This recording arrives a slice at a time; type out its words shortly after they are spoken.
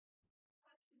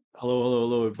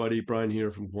Hello, everybody. Brian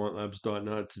here from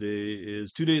quantlabs.net. Today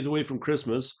is 2 days away from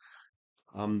Christmas.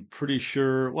 I'm pretty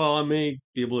sure, well, I may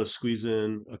be able to squeeze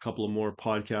in a couple of more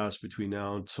podcasts between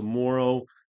now and tomorrow.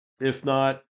 If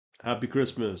not, happy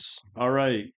Christmas. All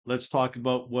right, let's talk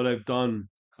about what I've done.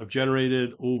 I've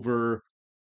generated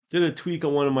did a tweak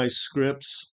on one of my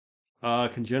scripts.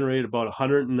 Can generate about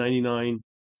 199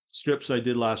 scripts I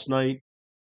did last night.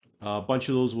 A bunch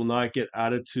of those will not get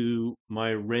added to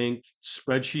my rank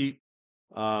spreadsheet,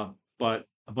 but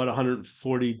about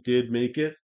 140 did make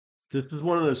it. This is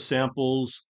one of the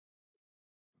samples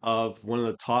of one of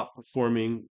the top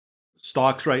performing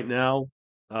stocks right now.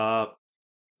 Uh,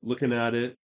 Looking at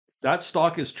it, that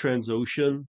stock is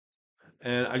Transocean,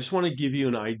 and I just want to give you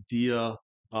an idea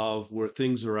of where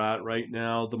things are at right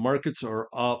now. The markets are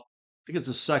up. I think it's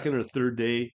the second or third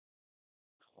day.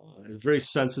 It's very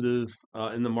sensitive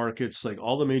in the markets. Like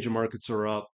all the major markets are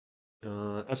up.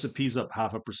 S&P's up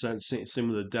 0.5%. Same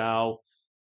with the Dow.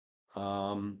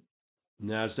 Um,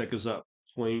 Nasdaq is up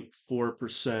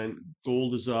 0.4%.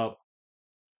 Gold is up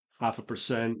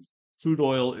 0.5%. Crude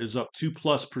oil is up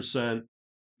 2+%.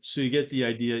 So you get the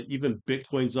idea. Even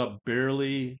Bitcoin's up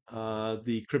barely.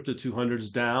 The crypto 200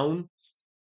 is down.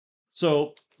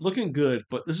 So looking good.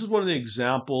 But this is one of the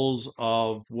examples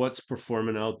of what's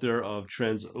performing out there of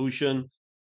Transocean.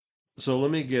 So let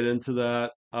me get into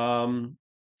that.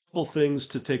 Couple things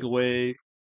to take away,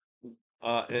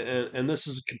 and this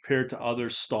is compared to other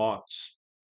stocks.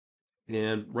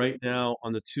 And right now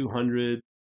on the 200,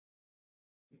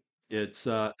 it's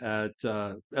at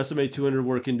SMA 200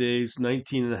 working days,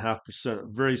 19.5%.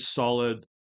 Very solid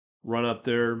run up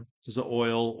there. There's the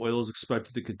oil. Oil is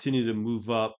expected to continue to move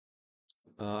up.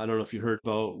 I don't know if you heard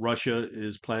about Russia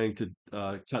is planning to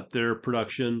cut their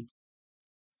production,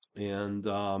 and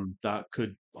that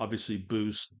could obviously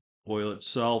boost oil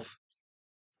itself.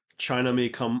 China may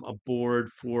come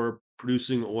aboard for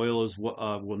producing oil as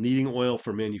well, needing oil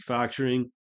for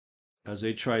manufacturing as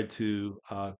they try to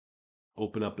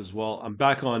open up as well. I'm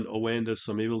back on Oanda,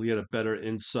 so maybe we'll get a better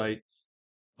insight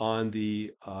on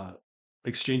the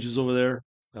exchanges over there,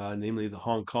 namely the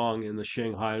Hong Kong and the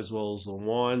Shanghai as well as the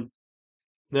Yuan.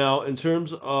 Now, in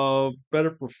terms of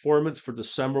better performance for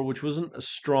December, which wasn't a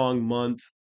strong month,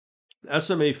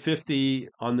 SMA 50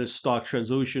 on this stock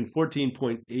Transocean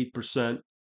 14.8%,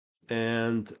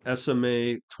 and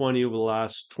SMA 20 over the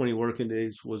last 20 working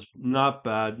days was not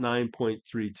bad,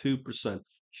 9.32%.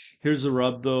 Here's the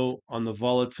rub though on the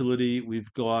volatility.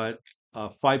 We've got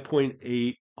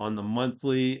 5.8 on the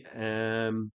monthly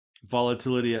and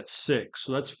volatility at 6.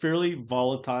 So that's fairly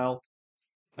volatile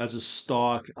as a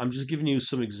stock. I'm just giving you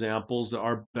some examples. There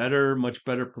are much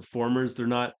better performers. They're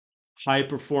not high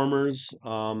performers,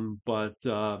 but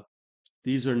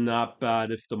these are not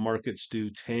bad if the markets do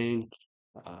tank.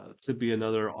 Could be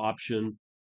another option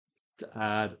to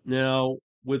add. Now,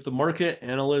 with the market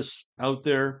analysts out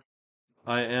there,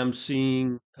 I am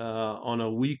seeing on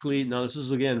a weekly, now this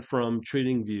is again from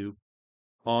TradingView,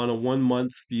 on a 1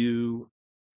 month view,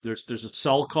 there's a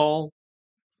sell call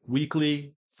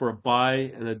weekly for a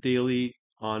buy and a daily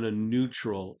on a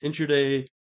neutral. Intraday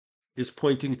is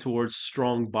pointing towards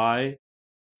strong buy.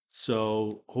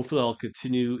 So hopefully I'll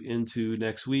continue into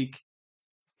next week.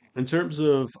 In terms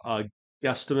of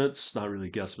guesstimates, not really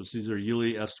guesstimates, these are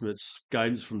yearly estimates,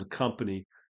 guidance from the company.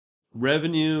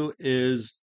 Revenue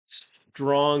is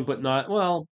strong, but not,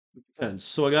 well, depends.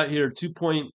 So I got here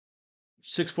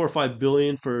 2.645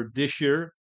 billion for this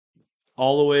year,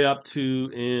 all the way up to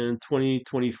in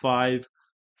 2025,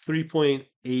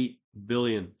 3.8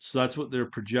 billion. So that's what they're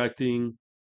projecting.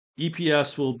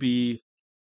 EPS will be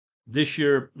this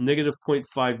year negative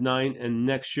 0.59, and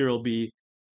next year will be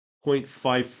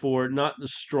 0.54, not the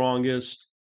strongest.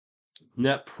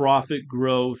 Net profit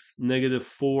growth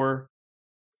 -4,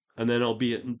 and then it'll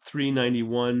be at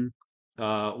 391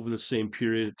 over the same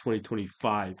period of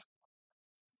 2025.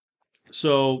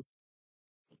 So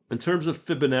in terms of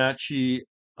Fibonacci,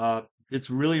 uh, it's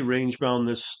really range bound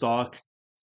this stock.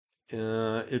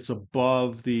 It's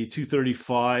above the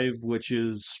 235, which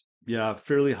is, yeah,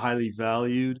 fairly highly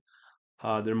valued.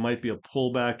 There might be a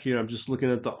pullback here. I'm just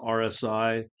looking at the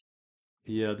RSI.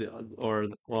 Yeah,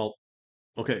 well,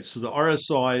 okay, so the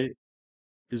RSI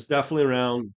is definitely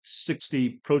around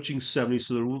 60, approaching 70.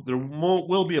 So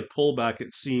will be a pullback,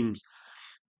 it seems.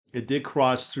 It did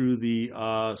cross through the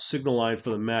signal line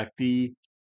for the MACD.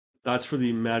 That's for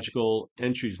the magical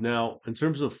entries. Now, in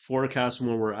terms of forecasting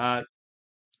where we're at,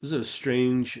 this is a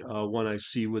strange one I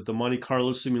see with the Monte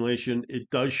Carlo simulation. It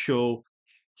does show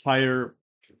higher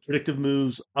predictive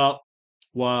moves up,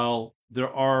 while there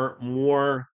are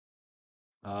more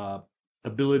uh,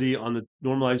 ability on the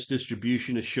normalized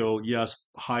distribution to show, yes,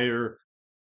 higher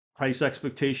price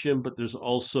expectation, but there's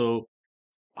also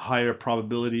higher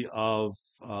probability of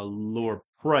lower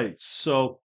price.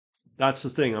 So that's the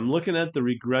thing. I'm looking at the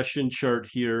regression chart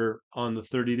here on the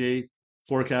 30-day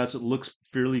forecast. It looks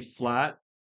fairly flat.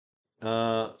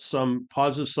 Some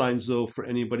positive signs, though, for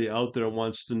anybody out there who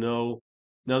wants to know.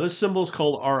 Now, this symbol is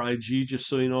called RIG, just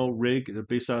so you know, RIG. They're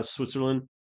based out of Switzerland,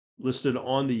 listed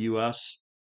on the US.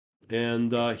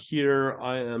 And here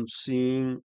I am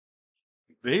seeing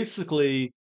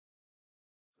basically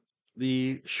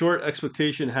the short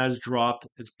expectation has dropped.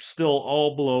 It's still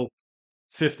all below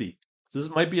 50. This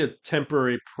might be a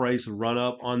temporary price run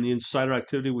up on the insider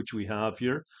activity, which we have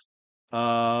here.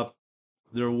 Uh,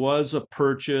 there was a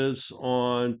purchase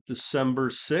on December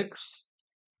 6th.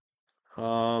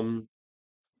 Um,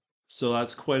 so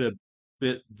that's quite a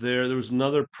bit there. There was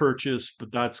another purchase,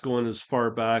 but that's going as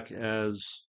far back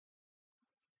as,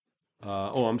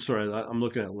 oh, I'm sorry, I'm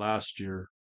looking at last year.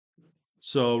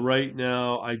 So right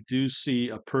now, I do see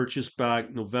a purchase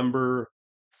back November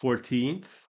 14th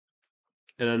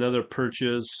and another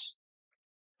purchase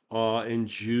in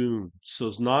June. So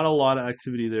it's not a lot of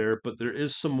activity there, but there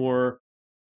is some more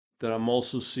that I'm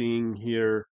also seeing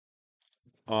here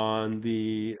on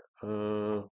the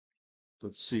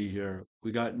let's see here.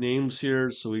 We got names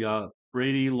here. So we got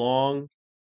Brady Long,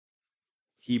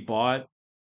 he bought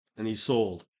and he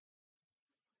sold.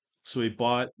 So he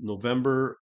bought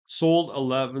November, sold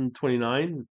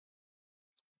 11/29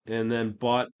 and then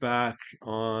bought back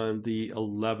on the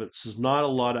 11th. So there's not a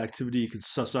lot of activity you can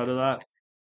suss out of that.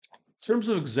 In terms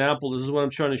of example, this is what I'm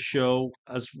trying to show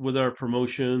as with our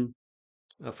promotion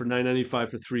for 9.95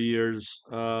 for 3 years.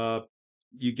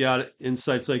 You got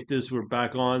insights like this. We're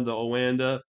back on the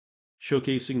Oanda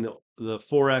showcasing the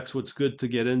forex. What's good to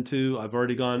get into? I've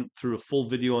already gone through a full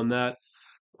video on that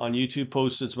on YouTube.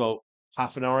 Posted it's about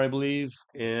half an hour, I believe.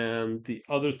 And the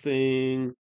other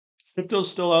thing, crypto's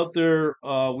still out there.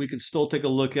 We could still take a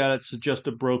look at it. Suggest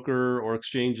a broker or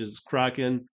exchanges,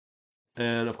 Kraken,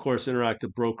 and of course,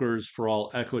 interactive brokers for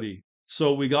all equity.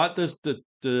 So we got the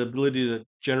ability to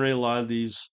generate a lot of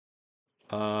these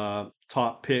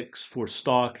top picks for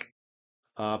stock.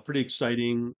 Pretty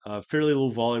exciting. Fairly low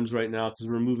volumes right now because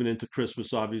we're moving into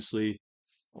Christmas, obviously.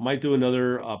 I might do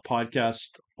another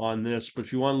podcast on this, but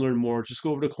if you want to learn more, just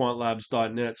go over to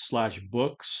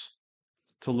quantlabs.net/books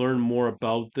to learn more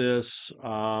about this.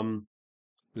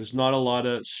 There's not a lot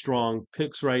of strong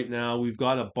picks right now. We've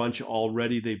got a bunch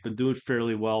already. They've been doing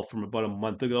fairly well from about a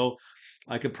month ago.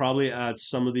 I could probably add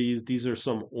some of these. These are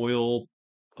some oil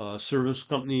service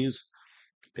companies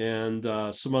and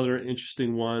some other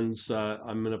interesting ones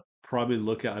I'm going to probably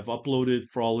look at. I've uploaded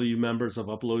for all of you members, I've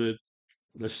uploaded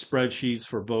the spreadsheets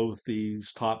for both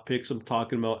these top picks I'm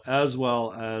talking about, as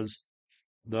well as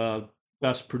the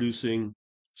best producing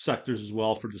sectors as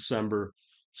well for December.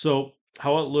 So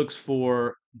how it looks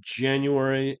for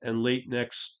January and late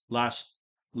next,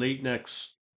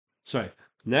 sorry,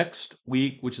 next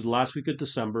week, which is the last week of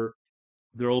December,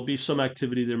 there will be some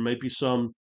activity. There might be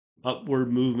some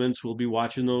upward movements. We'll be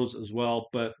watching those as well.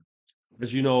 But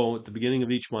as you know, at the beginning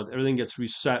of each month, everything gets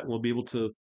reset and we'll be able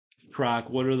to track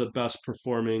what are the best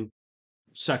performing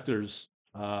sectors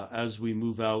as we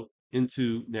move out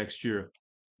into next year.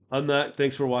 On that,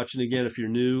 thanks for watching again. If you're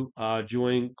new,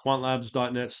 join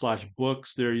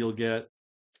quantlabs.net/books. There you'll get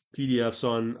PDFs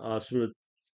on some of the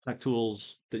tech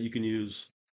tools that you can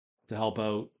use to help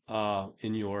out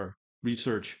in your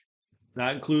research.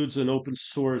 That includes an open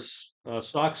source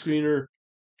stock screener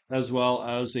as well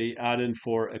as a add-in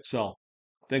for Excel.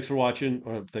 Thanks for watching,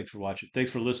 or thanks for watching.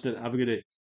 Thanks for listening. Have a good day.